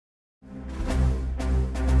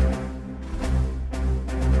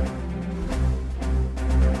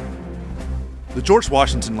The George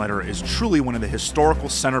Washington letter is truly one of the historical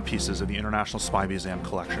centerpieces of the International Spy Museum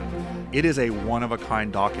collection. It is a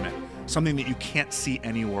one-of-a-kind document, something that you can't see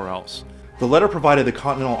anywhere else. The letter provided the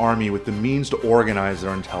Continental Army with the means to organize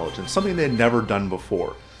their intelligence, something they had never done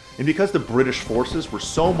before. And because the British forces were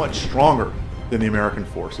so much stronger than the American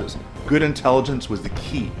forces, good intelligence was the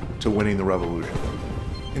key to winning the revolution.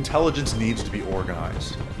 Intelligence needs to be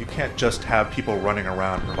organized. You can't just have people running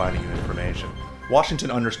around providing you information.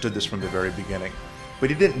 Washington understood this from the very beginning, but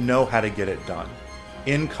he didn't know how to get it done.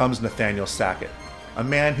 In comes Nathaniel Sackett, a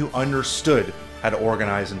man who understood how to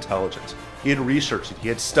organize intelligence. He had researched it, he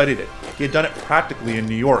had studied it, he had done it practically in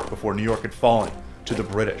New York before New York had fallen to the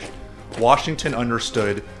British. Washington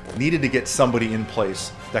understood, needed to get somebody in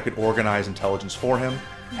place that could organize intelligence for him,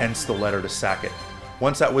 hence the letter to Sackett.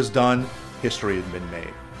 Once that was done, history had been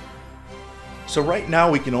made. So right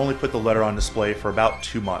now we can only put the letter on display for about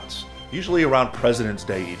 2 months. Usually around President's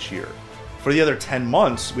Day each year. For the other 10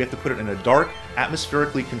 months, we have to put it in a dark,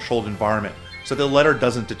 atmospherically controlled environment so the letter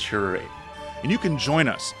doesn't deteriorate. And you can join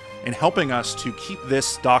us in helping us to keep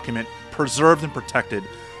this document preserved and protected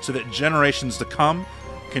so that generations to come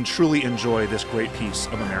can truly enjoy this great piece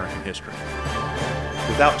of American history.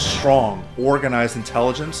 Without strong, organized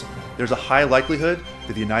intelligence, there's a high likelihood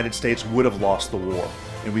that the United States would have lost the war,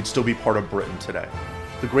 and we'd still be part of Britain today.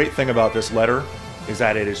 The great thing about this letter is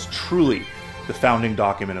that it is truly the founding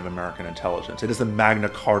document of American intelligence. It is the Magna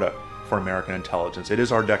Carta for American intelligence. It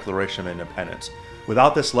is our Declaration of Independence.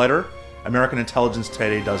 Without this letter, American intelligence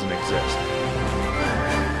today doesn't exist.